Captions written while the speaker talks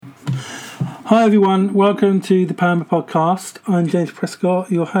Hi everyone, welcome to the Poema podcast. I'm James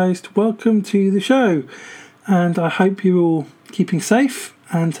Prescott, your host. Welcome to the show, and I hope you're all keeping safe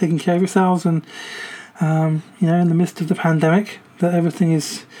and taking care of yourselves, and in the midst of the pandemic, that everything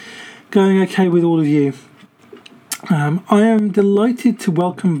is going okay with all of you. I am delighted to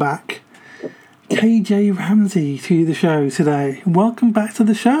welcome back KJ Ramsey to the show today. Welcome back to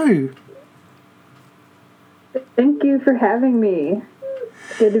the show. Thank you for having me.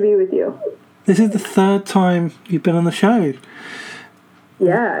 Good to be with you. This is the third time you've been on the show.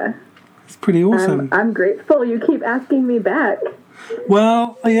 Yeah. It's pretty awesome. I'm grateful you keep asking me back.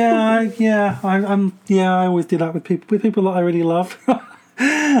 Well, I always do that with people that I really love.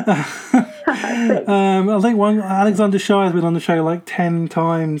 I think Alexander Shire has been on the show like 10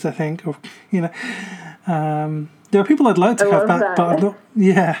 times, I think. Or, there are people I'd like to have back, but I'm not.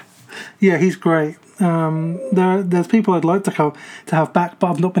 Yeah, he's great. There's people I'd like to have back,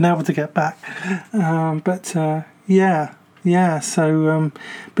 but I've not been able to get back. So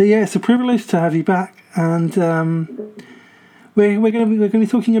it's a privilege to have you back, and we're going to be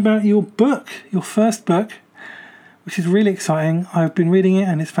talking about your book, your first book, which is really exciting. I've been reading it,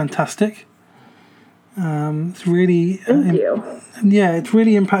 and it's fantastic. It's really thank you. It's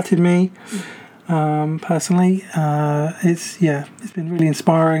really impacted me. Personally, it's been really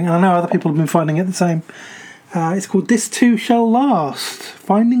inspiring, and I know other people have been finding it the same. It's called "This Too Shall Last: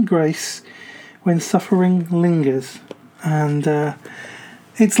 Finding Grace When Suffering Lingers," and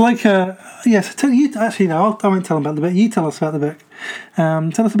it's like I won't tell them about the book. You tell us about the book.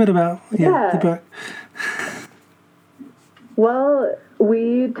 Tell us a bit about the book. Well,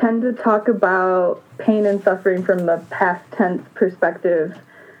 we tend to talk about pain and suffering from the past tense perspective.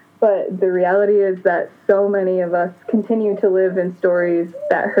 But the reality is that so many of us continue to live in stories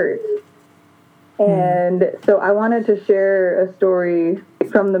that hurt. And so I wanted to share a story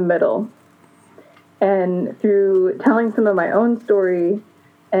from the middle. And through telling some of my own story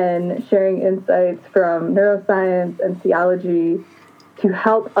and sharing insights from neuroscience and theology to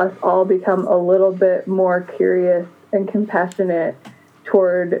help us all become a little bit more curious and compassionate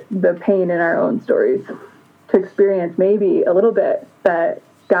toward the pain in our own stories, to experience maybe a little bit that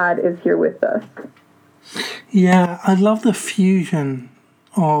God is here with us. Yeah, I love the fusion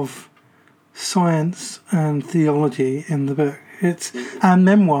of science and theology in the book. It's and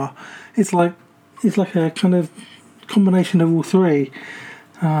memoir. It's like a kind of combination of all three,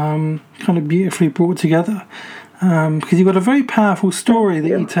 kind of beautifully brought together. Because you've got a very powerful story that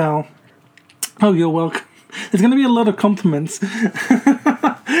you tell. Oh, you're welcome. There's going to be a lot of compliments.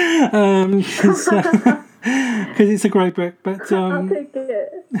 Because it's a great book, but I'll take it.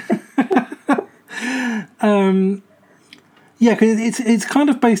 Because it's kind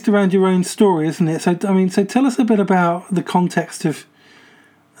of based around your own story, isn't it? So tell us a bit about the context of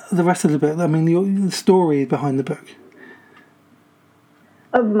the rest of the book. The story behind the book.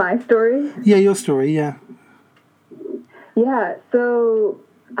 Of my story? Yeah, your story. Yeah. Yeah. So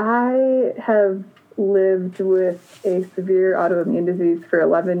I have lived with a severe autoimmune disease for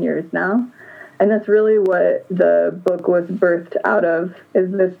 11 years now. And that's really what the book was birthed out of,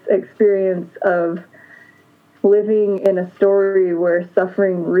 is this experience of living in a story where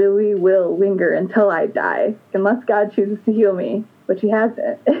suffering really will linger until I die. Unless God chooses to heal me, which he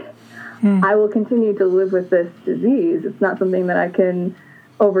hasn't, I will continue to live with this disease. It's not something that I can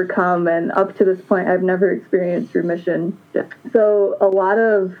overcome. And up to this point, I've never experienced remission. So a lot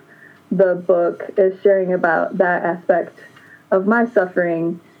of the book is sharing about that aspect of my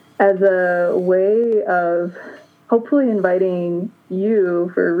suffering as a way of hopefully inviting you,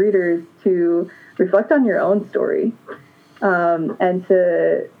 for readers, to reflect on your own story, and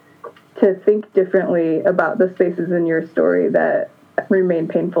to think differently about the spaces in your story that remain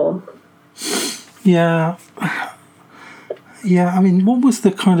painful. Yeah. What was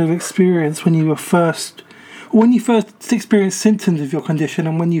the kind of experience when you first experienced symptoms of your condition,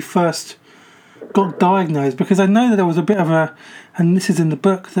 and when you first got diagnosed? Because I know that there was a bit of and this is in the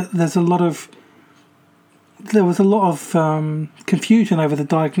book, that there was a lot of confusion over the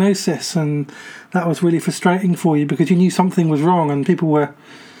diagnosis, and that was really frustrating for you because you knew something was wrong and people were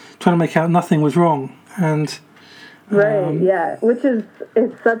trying to make out nothing was wrong. And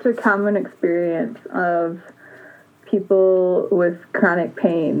it's such a common experience of people with chronic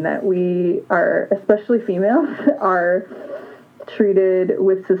pain, that we are, especially females, are treated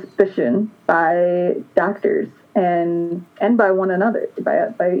with suspicion by doctors and by one another,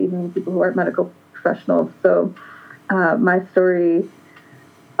 by even people who aren't medical professionals. So my story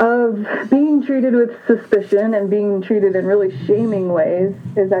of being treated with suspicion and being treated in really shaming ways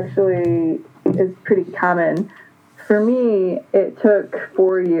is pretty common for me, it took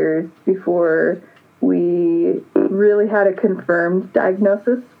 4 years before we really had a confirmed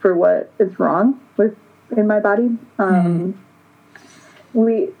diagnosis for what is wrong in my body.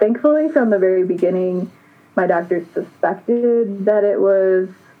 We thankfully, from the very beginning, my doctor suspected that it was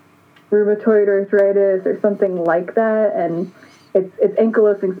rheumatoid arthritis or something like that, and it's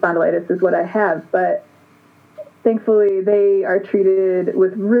ankylosing spondylitis is what I have. But thankfully, they are treated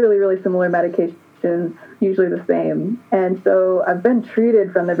with really, really similar medications, usually the same. And so I've been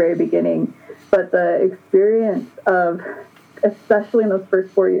treated from the very beginning. But the experience of, especially in those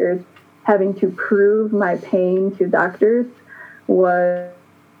first 4 years, having to prove my pain to doctors was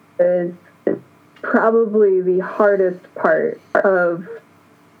probably the hardest part of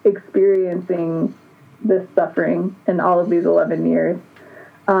experiencing this suffering in all of these 11 years.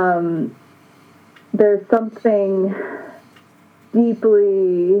 There's something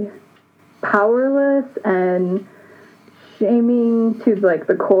deeply powerless and shaming to like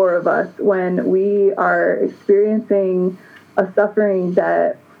the core of us when we are experiencing a suffering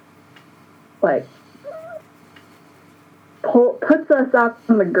that like puts us up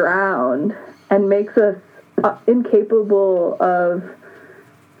on the ground and makes us incapable of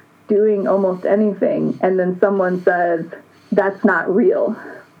doing almost anything, and then someone says that's not real.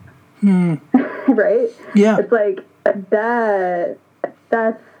 Right? Yeah. It's like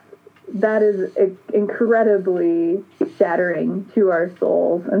that is incredibly shattering to our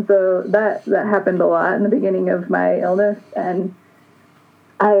souls. And so that happened a lot in the beginning of my illness, and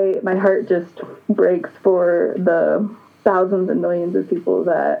my heart just breaks for the thousands and millions of people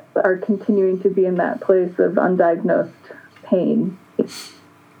that are continuing to be in that place of undiagnosed pain.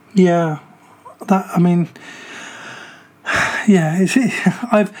 Yeah, I've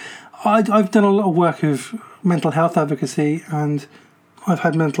done a lot of work of mental health advocacy, and I've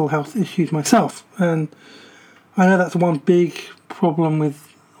had mental health issues myself, and I know that's one big problem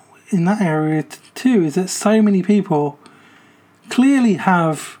in that area too, is that so many people clearly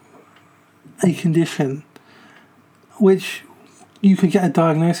have a condition which you could get a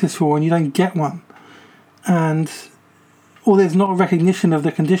diagnosis for and you don't get one, or there's not a recognition of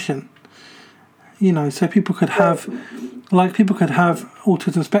the condition. So people could have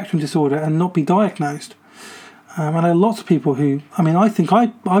autism spectrum disorder and not be diagnosed. I know lots of people who, I think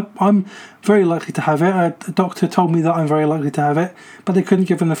I'm very likely to have it. A doctor told me that I'm very likely to have it, but they couldn't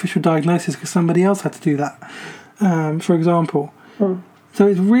give an official diagnosis because somebody else had to do that, for example. So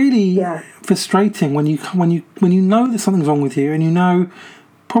it's really frustrating when you know that something's wrong with you and you know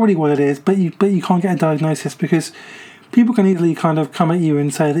probably what it is, but you can't get a diagnosis because people can easily kind of come at you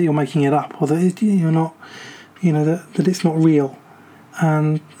and say that you're making it up or that you're not, that it's not real,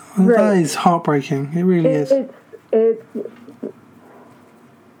 and that is heartbreaking. It really is.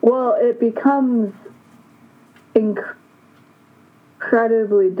 It becomes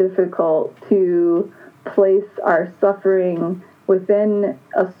incredibly difficult to place our suffering within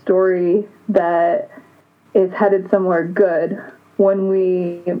a story that is headed somewhere good when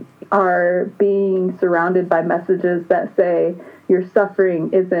we are being surrounded by messages that say your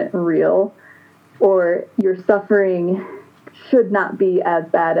suffering isn't real or your suffering should not be as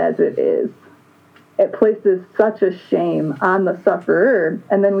bad as it is. It places such a shame on the sufferer,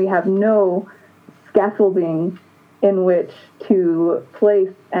 and then we have no scaffolding in which to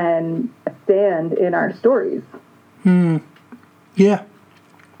place and stand in our stories. Yeah,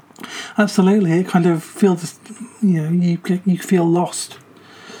 absolutely. It kind of feels, you feel lost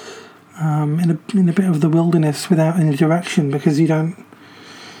in a bit of the wilderness without any direction because you don't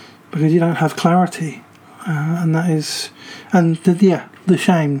have clarity, and that is, and the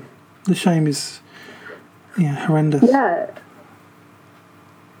shame is horrendous.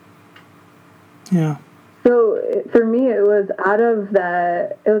 Yeah. So for me, it was out of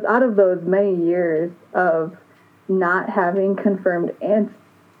those many years of not having confirmed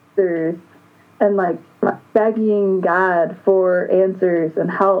answers and like begging God for answers and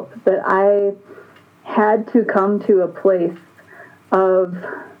help that I had to come to a place of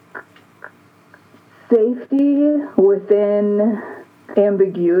safety within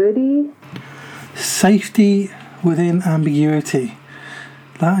ambiguity. Safety within ambiguity.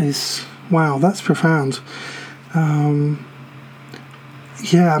 That is, wow, that's profound.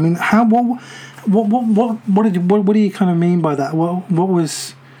 What do you kind of mean by that? What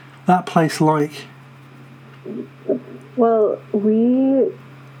was that place like? Well, we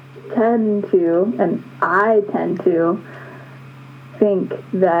tend to, and I tend to, think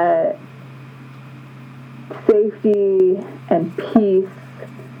that safety and peace,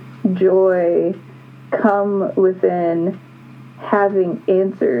 joy, come within having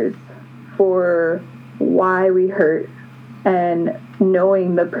answers for why we hurt and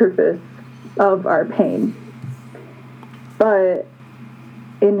knowing the purpose of our pain. But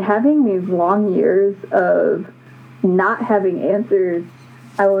in having these long years of not having answers,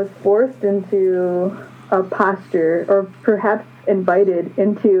 I was forced into a posture, or perhaps invited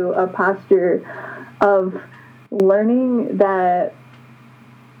into a posture of learning that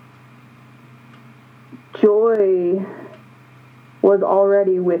joy was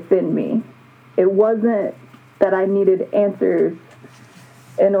already within me. It wasn't that I needed answers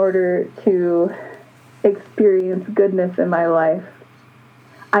in order to experience goodness in my life.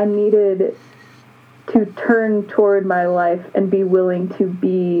 I needed to turn toward my life and be willing to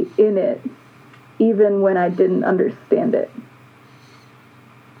be in it, even when I didn't understand it.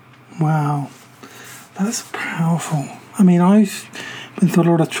 Wow, that's powerful. I mean, I've been through a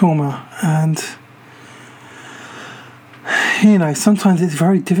lot of trauma, and sometimes it's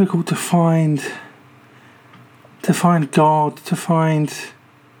very difficult to find God, to find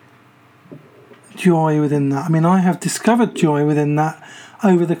joy within that. I mean, I have discovered joy within that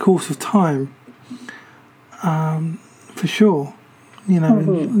over the course of time, for sure.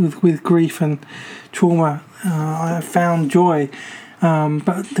 With grief and trauma, I have found joy.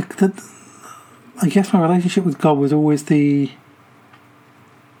 But I guess my relationship with God was always the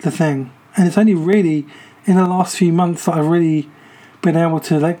thing. And it's only really in the last few months that I've really been able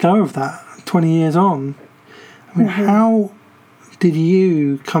to let go of that, 20 years on. I mean, how did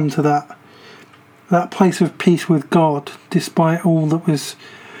you come to that place of peace with God, despite all that was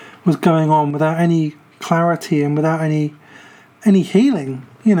going on, without any clarity and without any healing?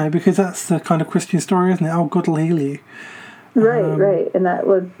 Because that's the kind of Christian story, isn't it? Oh, God will heal you. Right. And that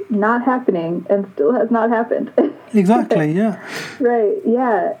was not happening and still has not happened. Exactly, yeah. Right,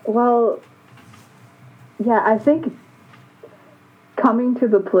 yeah. Well, yeah, I think coming to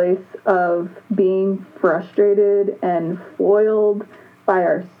the place of being frustrated and foiled by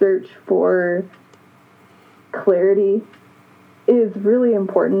our search for clarity is really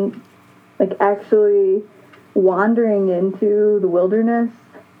important. Like actually wandering into the wilderness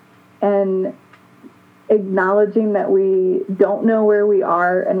and acknowledging that we don't know where we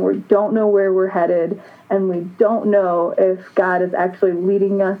are and we don't know where we're headed and we don't know if God is actually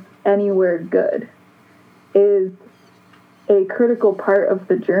leading us anywhere good is a critical part of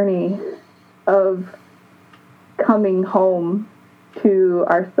the journey of coming home to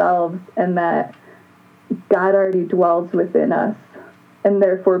ourselves, and that God already dwells within us, and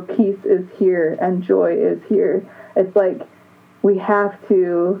therefore peace is here and joy is here. It's like we have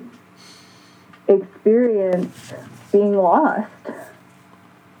to experience being lost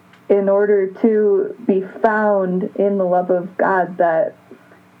in order to be found in the love of God that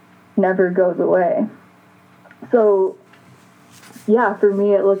never goes away. So, yeah, for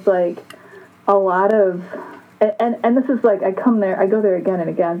me, it looks like a lot of, and this is like, I go there again and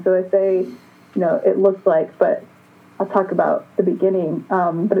again. So I say, it looks like, but I'll talk about the beginning.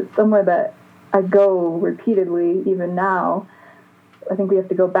 But it's somewhere that I go repeatedly, even now. I think we have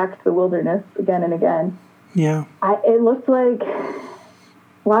to go back to the wilderness again and again. Yeah. It looked like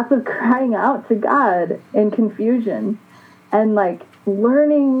lots of crying out to God in confusion and like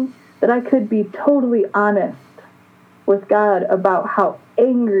learning that I could be totally honest with God about how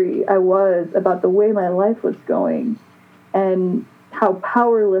angry I was about the way my life was going and how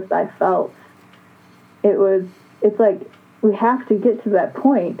powerless I felt. It's like we have to get to that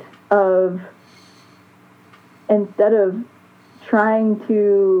point of, instead of trying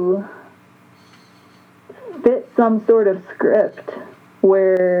to fit some sort of script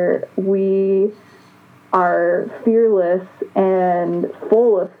where we are fearless and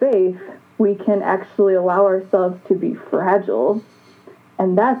full of faith, we can actually allow ourselves to be fragile.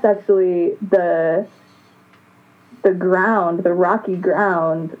 And that's actually the ground, the rocky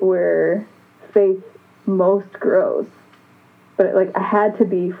ground where faith most grows. But like I had to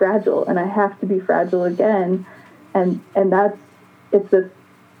be fragile, and I have to be fragile again. And it's this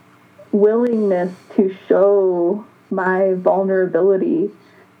willingness to show my vulnerability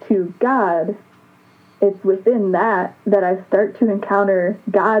to God. It's within that I start to encounter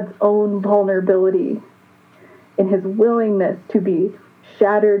God's own vulnerability in his willingness to be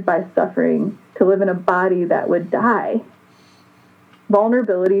shattered by suffering, to live in a body that would die.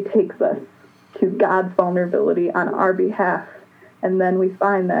 Vulnerability takes us to God's vulnerability on our behalf. And then we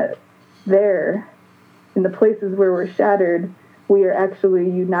find that there, in the places where we're shattered, we are actually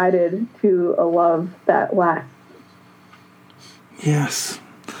united to a love that lasts. Yes.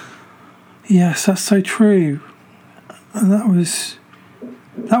 Yes, that's so true. And that was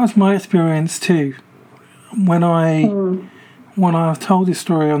my experience too. When I when I've told this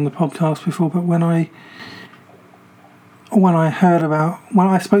story on the podcast before, but when I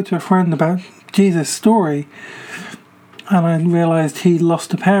spoke to a friend about Jesus' story, and I realised he'd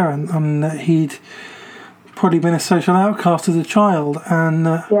lost a parent and that he'd probably been a social outcast as a child,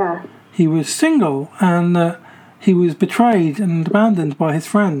 and he was single, and he was betrayed and abandoned by his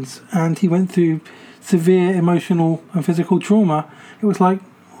friends, and he went through severe emotional and physical trauma. It was like,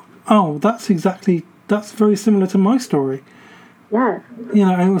 oh, that's very similar to my story. Yes.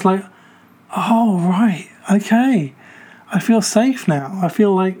 And it was like, oh, right, okay. I feel safe now. I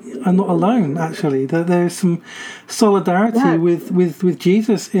feel like I'm not alone, actually. That there's some solidarity with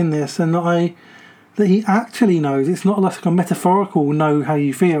Jesus in this, and that he actually knows. It's not like a metaphorical know how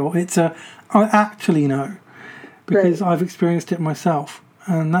you feel. It's I actually know, because I've experienced it myself,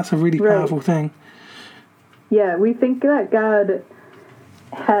 and that's a really powerful thing. Yeah, we think that God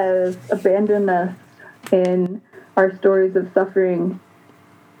has abandoned us in our stories of suffering,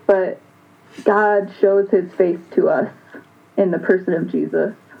 but God shows his face to us in the person of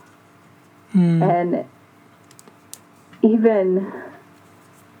Jesus. And even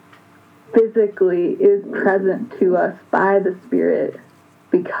physically is present to us by the Spirit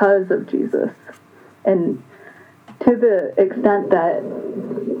because of Jesus. And to the extent that,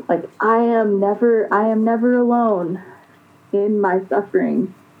 like, I am never alone in my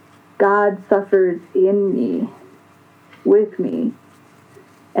suffering. God suffers in me, with me,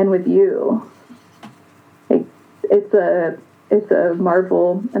 and with you. It's a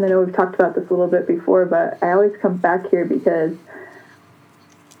marvel, and I know we've talked about this a little bit before, but I always come back here because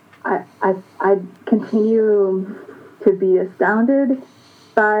I continue to be astounded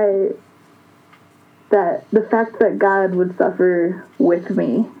by the fact that God would suffer with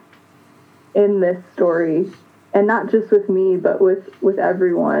me in this story, and not just with me, but with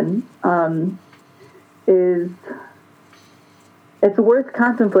everyone. It's worth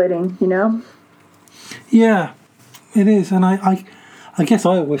contemplating, Yeah, it is, and I guess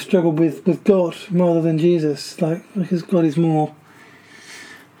I always struggled with God rather than Jesus, because God is more,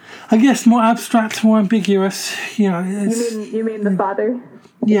 I guess, more abstract, more ambiguous. You mean the Father?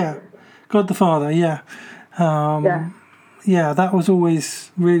 Yeah, God the Father. Yeah, yeah. That was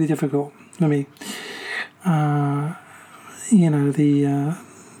always really difficult for me. And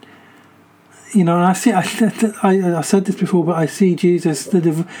I said this before, but I see Jesus,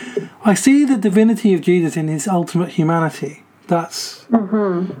 I see the divinity of Jesus in his ultimate humanity. That's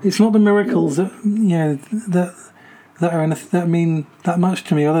it's not the miracles that that mean that much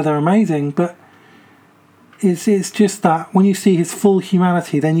to me, although they're amazing. But it's just that when you see his full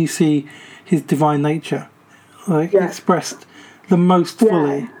humanity, then you see his divine nature, expressed the most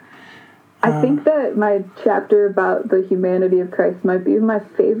fully. I think that my chapter about the humanity of Christ might be my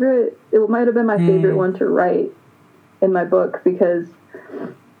favorite. It might have been my favorite one to write in my book, because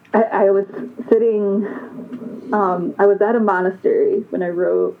I was sitting, I was at a monastery when I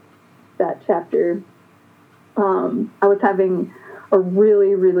wrote that chapter. I was having a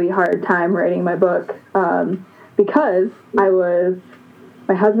really, really hard time writing my book because my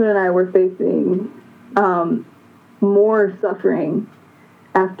husband and I were facing more suffering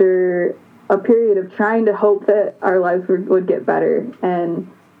after a period of trying to hope that our lives would get better. And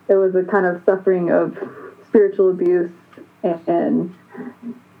it was a kind of suffering of spiritual abuse, and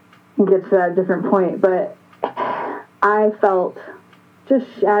we'll get to that at a different point. But I felt just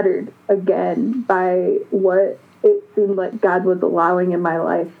shattered again by what it seemed like God was allowing in my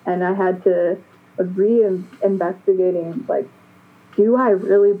life. And I had to re-investigating, like, do I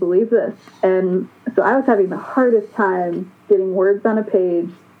really believe this? And so I was having the hardest time getting words on a page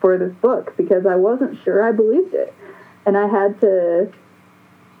for this book, because I wasn't sure I believed it. And I had to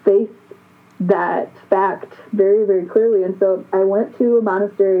face that fact very, very clearly. And so I went to a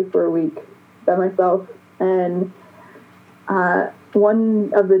monastery for a week by myself, and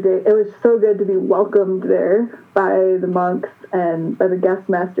one of the days, it was so good to be welcomed there by the monks and by the guest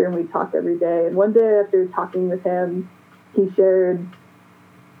master, and we talked every day. And one day, after talking with him, he shared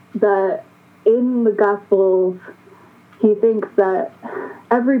that in the Gospels, he thinks that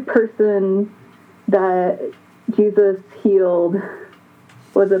every person that Jesus healed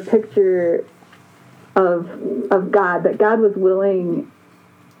was a picture of God, that God was willing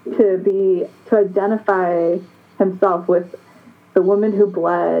to identify himself with the woman who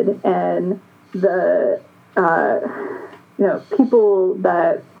bled and the people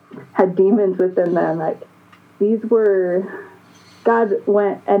that had demons within them. Like, God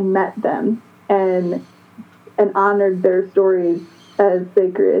went and met them and honored their stories as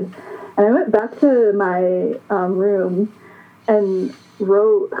sacred. And I went back to my room and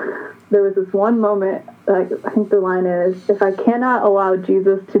wrote. There was this one moment I think the line is, if I cannot allow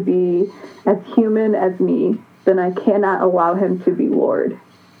Jesus to be as human as me, then I cannot allow him to be Lord.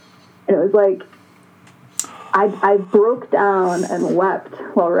 And it was like, I broke down and wept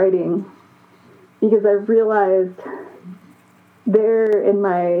while writing, because I realized there in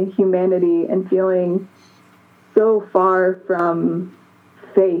my humanity and feeling so far from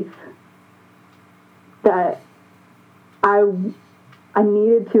faith that I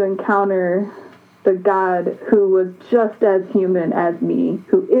needed to encounter the God who was just as human as me,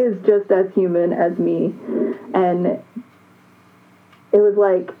 who is just as human as me. And it was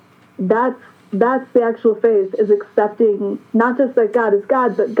like, that's the actual faith, is accepting not just that God is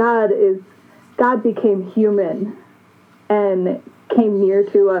God, but God became human and came near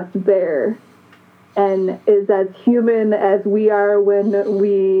to us there, and is as human as we are when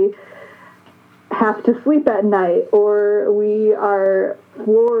we have to sleep at night, or we are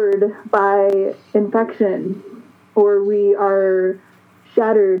floored by infection, or we are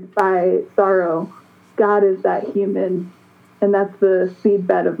shattered by sorrow. God is that human, and that's the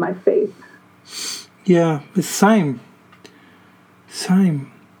seedbed of my faith. Yeah, it's same.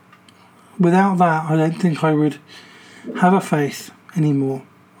 Without that, I don't think I would have a faith anymore,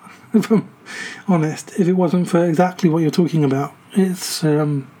 if I'm honest, if it wasn't for exactly what you're talking about. It's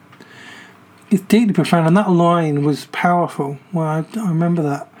deeply profound, and that line was powerful. Well, I remember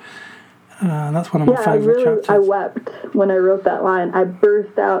that. That's one of my favourite chapters. I wept when I wrote that line. I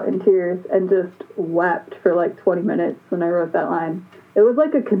burst out in tears and just wept for like 20 minutes when I wrote that line. It was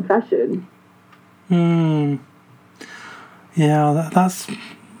like a confession. Yeah,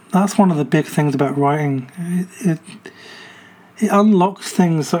 that's one of the big things about writing. It unlocks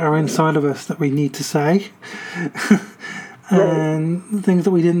things that are inside of us that we need to say, and things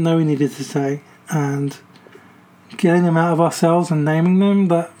that we didn't know we needed to say, and getting them out of ourselves and naming them,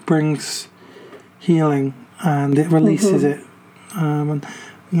 that brings healing, and it releases it. And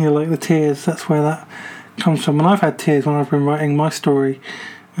like the tears, that's where that comes from. And I've had tears when I've been writing my story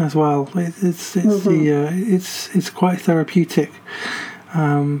as well. It's quite therapeutic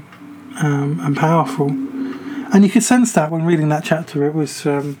and powerful, and you could sense that when reading that chapter. It was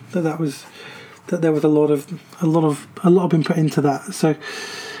that there was a lot of input into that. So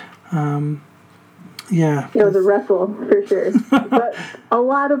yeah, it was a wrestle for sure. But a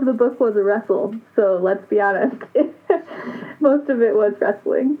lot of the book was a wrestle. So let's be honest, most of it was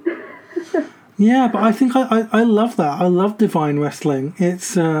wrestling. Yeah, but I think I love that. I love divine wrestling. It's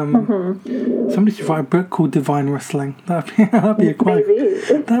somebody should write a book called Divine Wrestling. That'd be a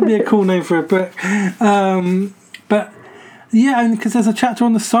cool name for a book. But yeah, and because there's a chapter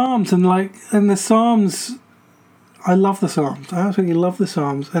on the Psalms, and the Psalms, I love the Psalms. I absolutely love the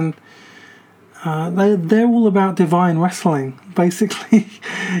Psalms, and they're all about divine wrestling. Basically,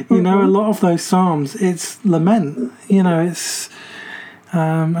 you know, a lot of those Psalms, it's lament. You know, it's.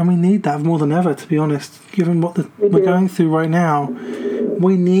 And we need that more than ever, to be honest. Given what we're going through right now,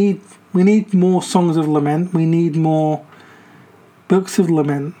 we need more songs of lament. We need more books of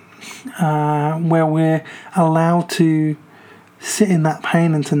lament, where we're allowed to sit in that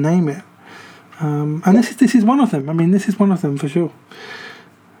pain and to name it. And this is one of them. I mean, this is one of them for sure.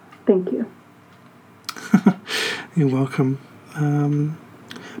 Thank you. You're welcome.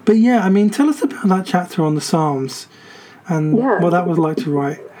 But yeah, I mean, tell us about that chapter on the Psalms. And what that was like to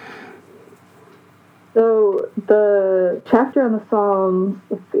write. So the chapter on the Psalms,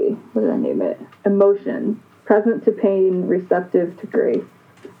 let's see, what did I name it? Emotion, present to pain, receptive to grace.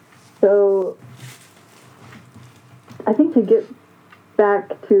 So I think to get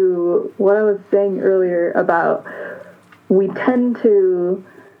back to what I was saying earlier about, we tend to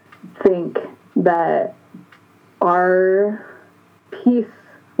think that our peace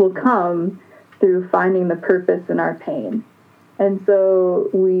will come through finding the purpose in our pain. And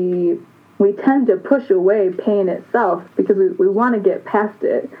so we tend to push away pain itself because we want to get past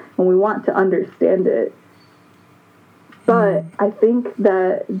it and we want to understand it. But I think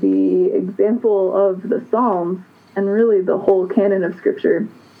that the example of the Psalms and really the whole canon of Scripture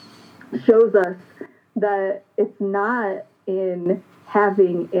shows us that it's not in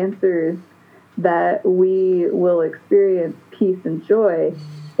having answers that we will experience peace and joy.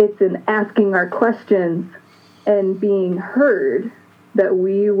 It's in asking our questions and being heard that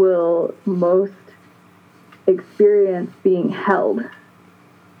we will most experience being held.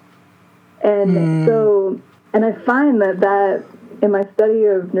 And so, and I find that in my study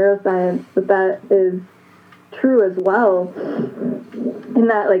of neuroscience, that is true as well, in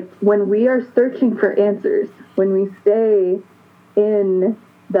that, like, when we are searching for answers, when we stay in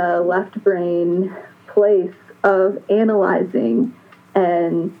the left brain place of analyzing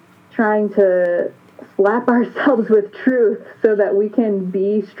and trying to slap ourselves with truth so that we can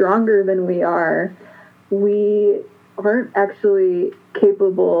be stronger than we are, we aren't actually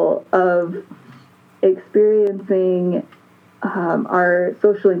capable of experiencing our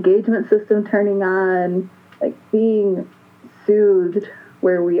social engagement system turning on, like being soothed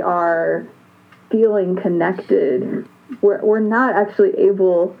where we are, feeling connected. We're not actually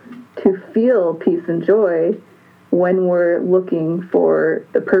able to feel peace and joy when we're looking for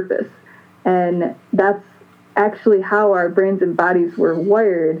the purpose. And that's actually how our brains and bodies were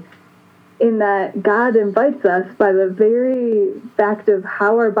wired, in that God invites us, by the very fact of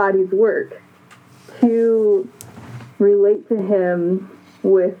how our bodies work, to relate to Him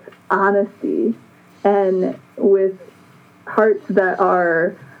with honesty and with hearts that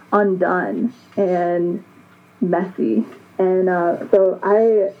are undone and messy. And so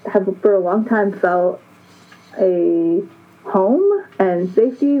I have for a long time felt a home and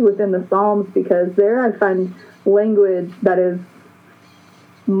safety within the Psalms, because there I find language that is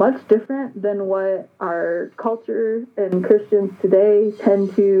much different than what our culture and Christians today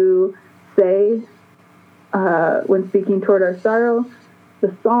tend to say when speaking toward our sorrow.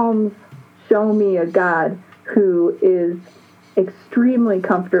 The Psalms show me a God who is extremely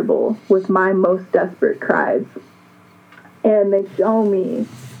comfortable with my most desperate cries. And they show me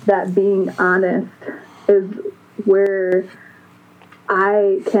that being honest is where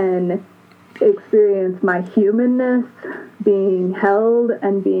I can experience my humanness being held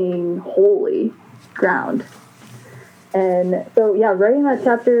and being holy ground. And so, yeah, writing that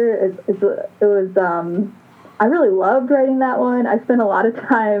chapter, I really loved writing that one. I spent a lot of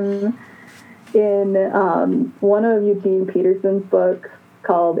time in one of Eugene Peterson's books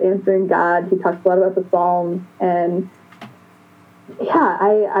called Answering God. He talks a lot about the Psalms. And yeah,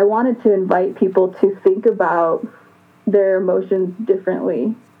 I wanted to invite people to think about their emotions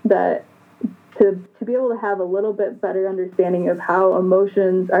differently, that to be able to have a little bit better understanding of how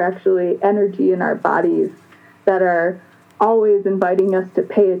emotions are actually energy in our bodies that are always inviting us to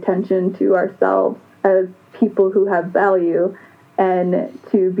pay attention to ourselves as people who have value, and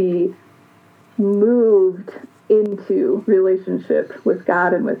to be moved into relationship with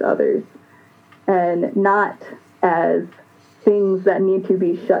God and with others, and not as things that need to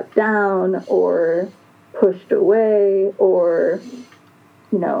be shut down or pushed away or,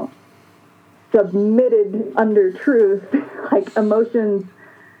 submitted under truth. Like emotions,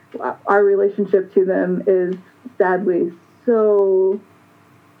 our relationship to them is sadly so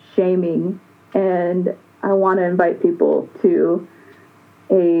shaming, and I want to invite people to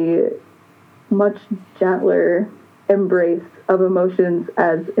a much gentler embrace of emotions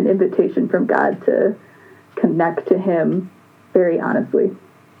as an invitation from God to connect to Him very honestly.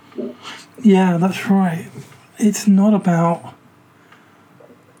 Yeah, that's right. It's not about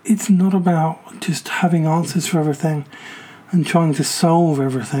just having answers for everything and trying to solve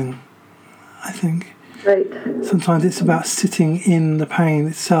everything. I think right. Sometimes it's about sitting in the pain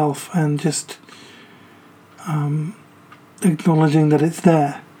itself and just acknowledging that it's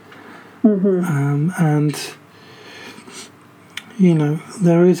there. Mm-hmm. And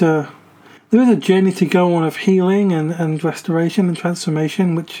there is a journey to go on of healing and restoration and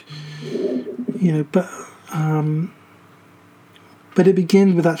transformation, which but it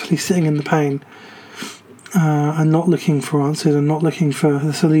begins with actually sitting in the pain and not looking for answers and not looking for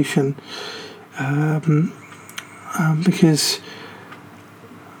the solution, because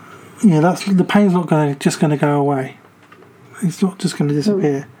that's the pain's not just going to go away. It's not just going to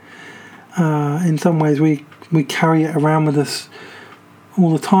disappear. In some ways, we carry it around with us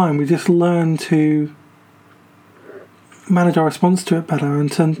all the time. We just learn to manage our response to it better,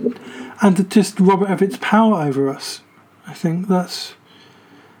 and to just rob it of its power over us. I think that's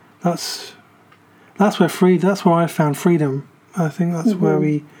where that's where I found freedom. I think that's where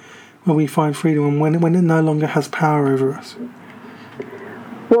we find freedom, when it no longer has power over us.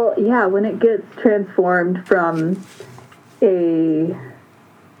 Well, yeah, when it gets transformed from a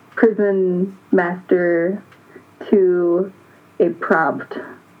prison master to a prompt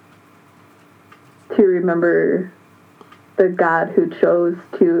to remember the God who chose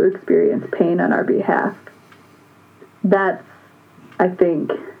to experience pain on our behalf. That's, I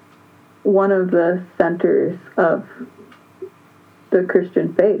think, one of the centers of the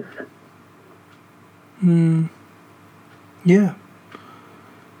Christian faith. Yeah,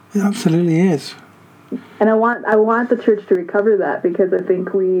 it absolutely is. And I want the church to recover that, because I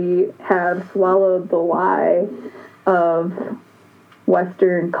think we have swallowed the lie of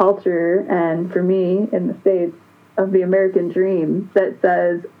Western culture, and for me, in the States, of the American dream that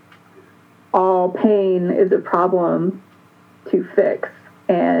says all pain is a problem to fix.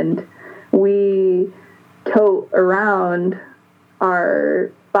 And we tote around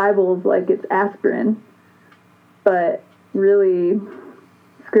our Bibles like it's aspirin, but really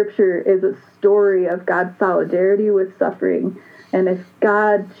Scripture is a story of God's solidarity with suffering. And if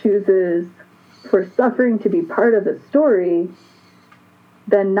God chooses for suffering to be part of the story,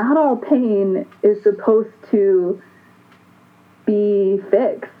 then not all pain is supposed to be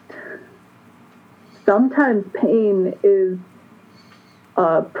fixed. Sometimes pain is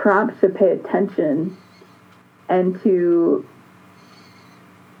a prompt to pay attention and to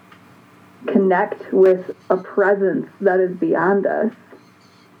connect with a presence that is beyond us.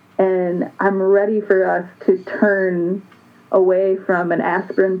 And I'm ready for us to turn away from an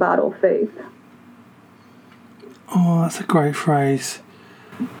aspirin bottle faith. Oh, that's a great phrase.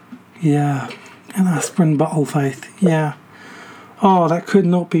 Yeah, an aspirin bottle faith. Yeah. Oh, that could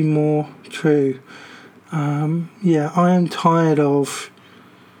not be more true. Yeah, I am tired of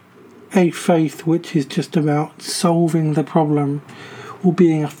a faith which is just about solving the problem or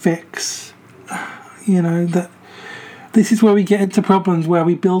being a fix. You know, that this is where we get into problems where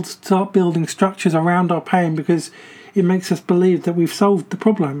we start building structures around our pain because it makes us believe that we've solved the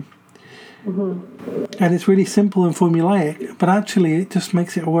problem. Mm-hmm. And it's really simple and formulaic, but actually it just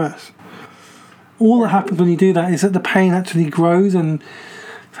makes it worse. All that happens when you do that is that the pain actually grows and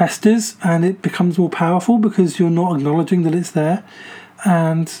festers and it becomes more powerful because you're not acknowledging that it's there,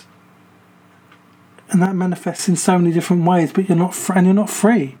 and that manifests in so many different ways, but you're not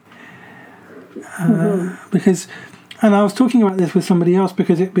free. Because, and I was talking about this with somebody else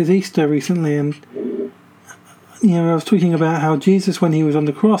because it was Easter recently, and I was talking about how Jesus, when he was on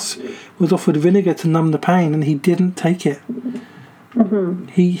the cross, was offered vinegar to numb the pain, and he didn't take it. Mm-hmm.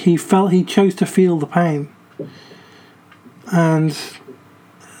 He chose to feel the pain, and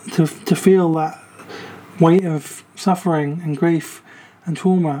to feel that weight of suffering and grief and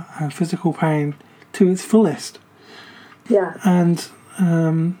trauma and physical pain to its fullest. Yeah. And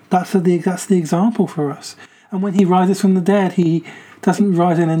that's the example for us. And when he rises from the dead, he doesn't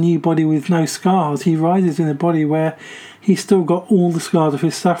rise in a new body with no scars. He rises in a body where he's still got all the scars of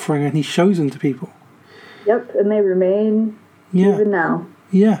his suffering, and he shows them to people. Yep, and they remain even now.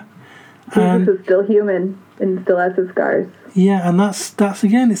 Yeah. Jesus is still human and still has his scars. Yeah, and that's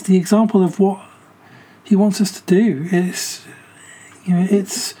again, it's the example of what he wants us to do. He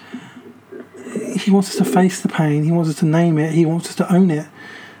wants us to face the pain. He wants us to name it. He wants us to own it,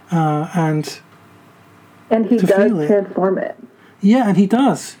 and he does transform it. Yeah, and he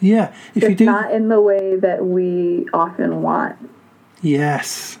does. Yeah, if you do, not in the way that we often want.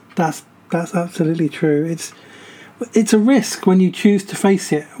 Yes, that's absolutely true. It's a risk when you choose to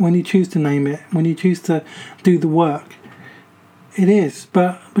face it, when you choose to name it, when you choose to do the work. It is,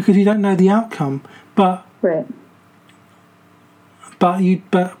 but because you don't know the outcome. But right. But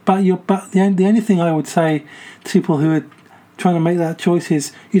the only thing I would say to people who are trying to make that choice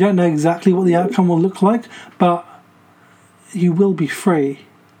is you don't know exactly what the outcome will look like, but you will be free.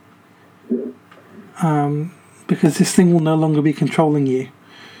 Because this thing will no longer be controlling you.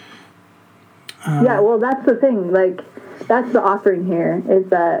 Yeah, well, that's the thing. Like, that's the offering here, is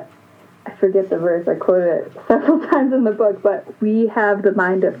that, I forget the verse, I quote it several times in the book, but we have the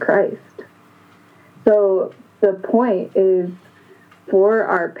mind of Christ. So the point is for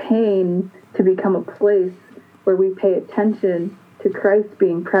our pain to become a place where we pay attention to Christ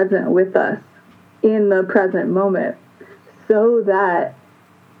being present with us in the present moment, so that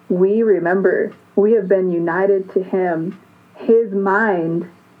we remember we have been united to him, his mind,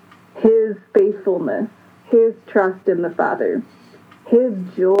 his faithfulness, his trust in the Father, his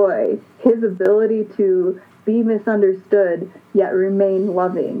joy, his ability to be misunderstood yet remain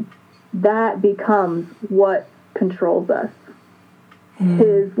loving. That becomes what controls us.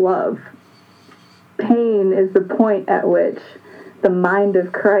 His love. Pain is the point at which the mind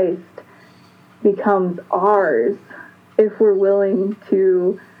of Christ becomes ours if we're willing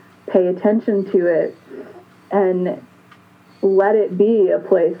to pay attention to it and let it be a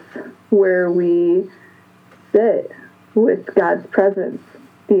place where we sit with God's presence,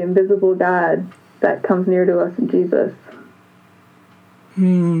 the invisible God that comes near to us in Jesus.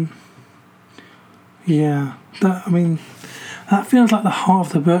 Yeah, that feels like the heart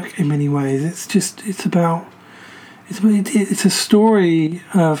of the book in many ways. It's a story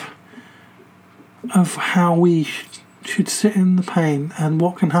of how we should sit in the pain and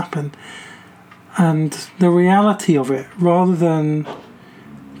what can happen, and the reality of it, rather than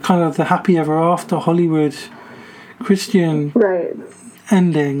kind of the happy ever after Hollywood Christian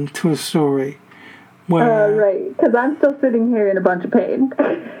ending to a story. Right, because I'm still sitting here in a bunch of pain.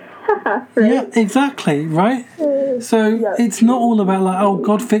 Right? Yeah, exactly, right? So it's not all about like, oh,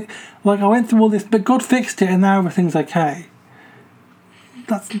 like I went through all this, but God fixed it, and now everything's okay.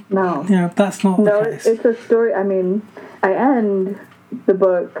 That's that's not the case. It's a story. I mean, I end the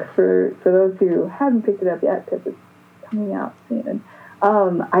book for those who haven't picked it up yet because it's coming out soon.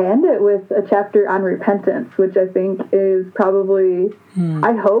 I end it with a chapter on repentance, which I think is probably,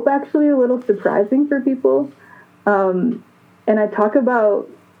 I hope, actually a little surprising for people. And I talk about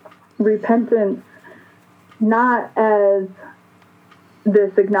repentance not as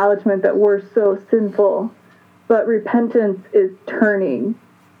this acknowledgement that we're so sinful, but repentance is turning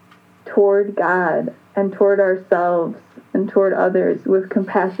toward God and toward ourselves and toward others with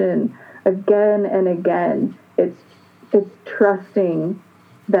compassion again and again. It's trusting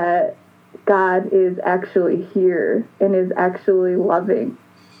that God is actually here and is actually loving.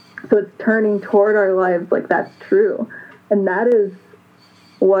 So it's turning toward our lives like that's true. And that is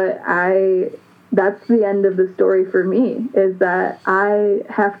that's the end of the story for me, is that I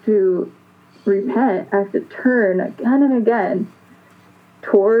have to repent. I have to turn again and again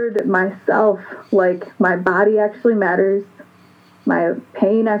toward myself, like my body actually matters, my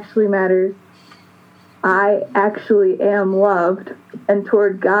pain actually matters, I actually am loved, and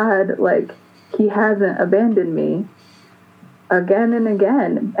toward God, like he hasn't abandoned me, again and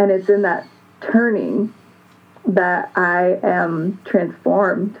again. And it's in that turning that I am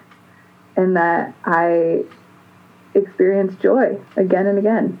transformed and that I experience joy again and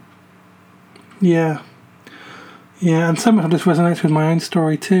again. Yeah, and somehow this resonates with my own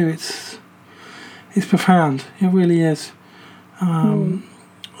story too. It's profound. It really is.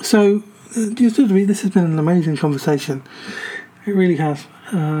 So, just to be, this has been an amazing conversation. It really has.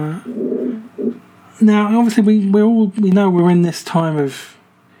 Now, obviously, we know we're in this time of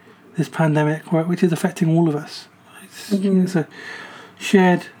this pandemic, which is affecting all of us. It's a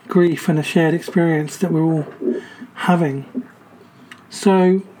shared grief and a shared experience that we're all having.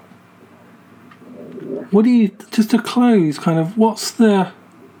 So, what do you, just to close, kind of, what's the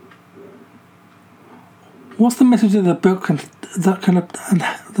message of the book, and that kind of, and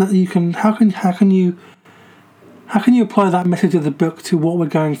that you can, how can you apply that message of the book to what we're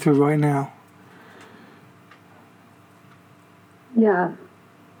going through right now? Yeah.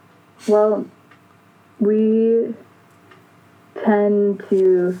 Well, we tend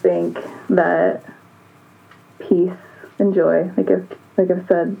to think that peace and joy, like I've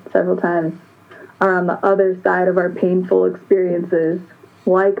said several times, are on the other side of our painful experiences,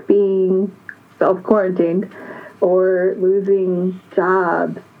 like being self-quarantined or losing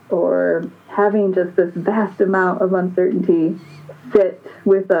jobs or having just this vast amount of uncertainty sit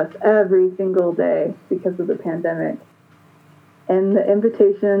with us every single day because of the pandemic. And the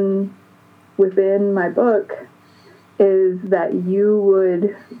invitation within my book is that you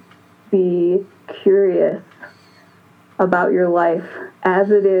would be curious about your life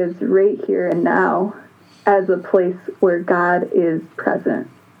as it is right here and now, as a place where God is present.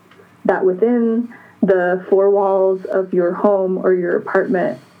 That within the four walls of your home or your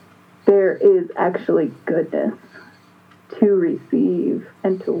apartment, there is actually goodness to receive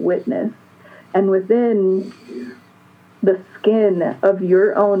and to witness. And within the skin of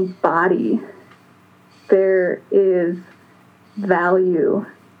your own body, there is value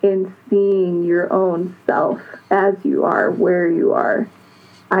in seeing your own self as you are, where you are.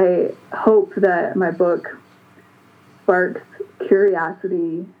 I hope that my book sparks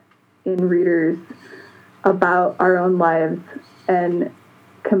curiosity in readers about our own lives and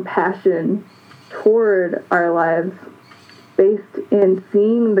compassion toward our lives based in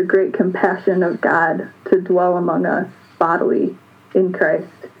seeing the great compassion of God to dwell among us bodily in Christ,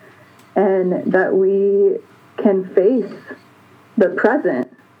 and that we can face the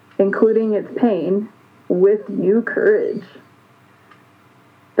present, including its pain, with new courage.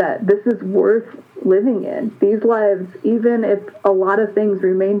 That this is worth living in. These lives, even if a lot of things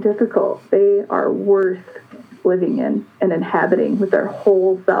remain difficult, they are worth living in and inhabiting with our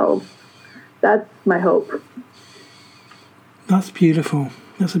whole selves. That's my hope. That's beautiful.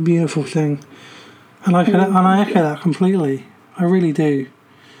 That's a beautiful thing. And I echo that completely. I really do.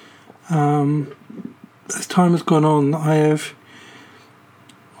 As time has gone on, I have,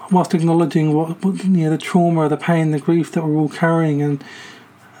 whilst acknowledging what the trauma, the pain, the grief that we're all carrying, and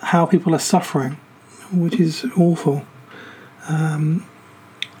how people are suffering, which is awful.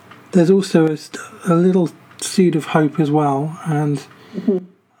 There's also a little seed of hope as well, and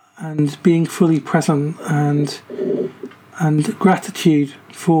being fully present and gratitude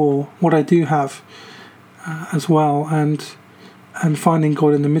for what I do have as well, and finding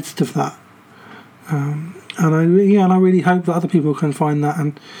God in the midst of that. And I really hope that other people can find that,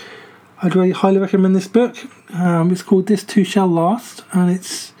 and I'd really highly recommend this book. It's called This Too Shall Last, and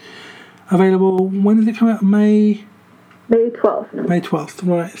it's available. When did it come out? May 12th. May 12th,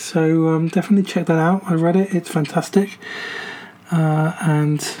 right. So definitely check that out. I read it. It's fantastic.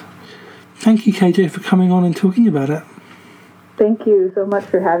 And thank you, KJ, for coming on and talking about it. Thank you so much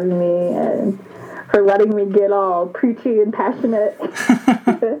for having me and for letting me get all preachy and passionate.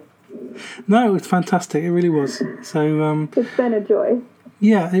 No, it's fantastic. It really was. So it's been a joy.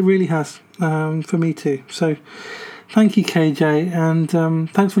 Yeah, it really has, for me too. So thank you, KJ,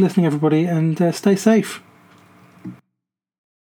 and thanks for listening, everybody, and stay safe.